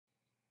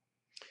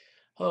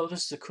Oh,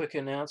 this is a quick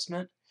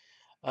announcement.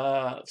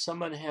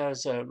 Someone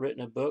has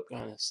written a book.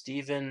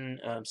 Stephen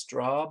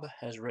Straub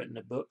has written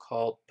a book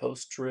called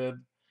Post Trib,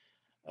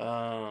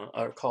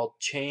 or called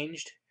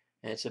Changed,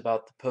 and it's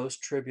about the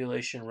Post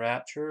Tribulation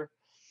rapture.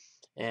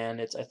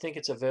 And I think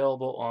it's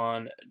available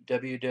on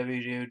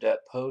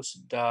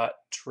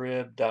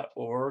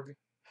www.post-trib.org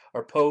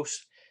or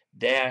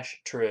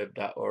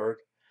post-trib.org,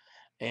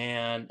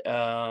 and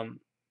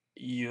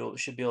you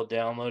should be able to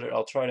download it.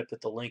 I'll try to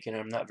put the link in.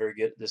 I'm not very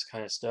good at this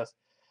kind of stuff.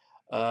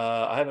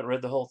 I haven't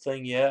read the whole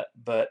thing yet,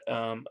 but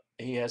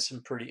he has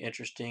some pretty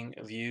interesting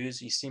views.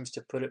 He seems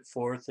to put it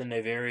forth in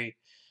a very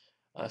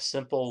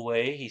simple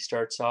way. He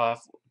starts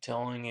off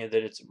telling you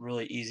that it's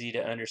really easy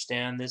to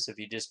understand this if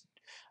you just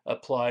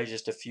apply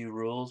just a few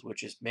rules,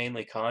 which is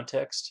mainly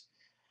context.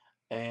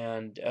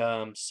 And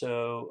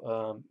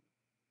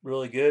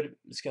really good.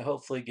 It's gonna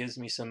hopefully gives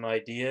me some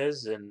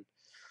ideas and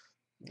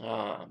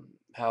how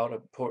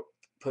to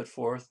put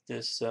forth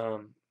this.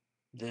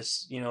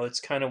 It's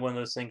kind of one of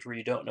those things where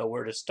you don't know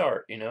where to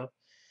start.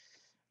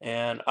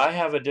 And I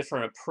have a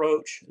different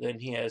approach than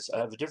he has. I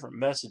have a different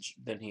message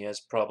than he has,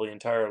 probably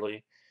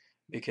entirely,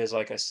 because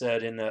like I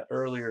said in the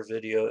earlier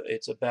video,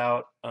 it's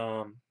about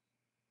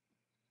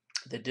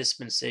the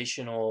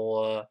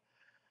dispensational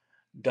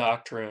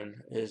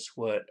doctrine is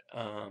what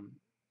I'm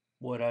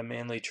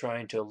mainly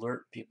trying to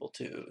alert people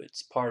to.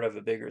 It's part of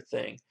a bigger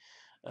thing.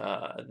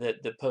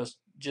 That the post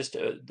just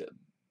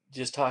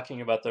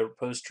talking about the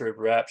post-trib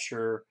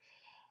rapture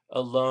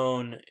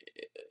alone,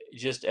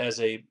 just as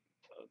a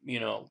you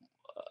know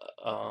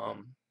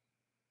um,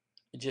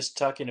 just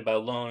talking about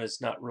alone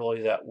is not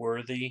really that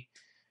worthy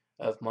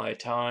of my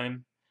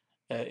time.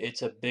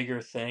 It's a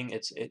bigger thing.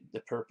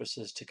 The purpose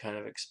is to kind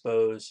of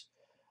expose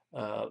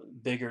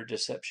bigger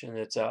deception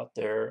that's out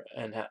there,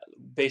 and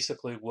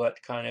basically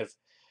what kind of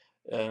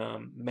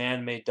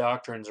man-made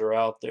doctrines are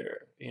out there.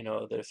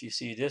 That if you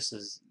see this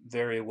is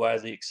very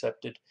widely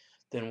accepted,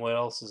 then what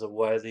else is a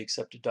widely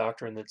accepted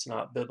doctrine that's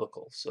not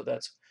biblical? So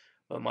that's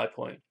what my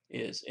point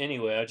is.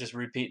 Anyway, I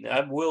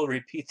will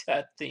repeat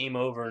that theme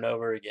over and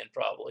over again,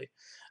 probably.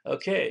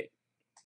 Okay.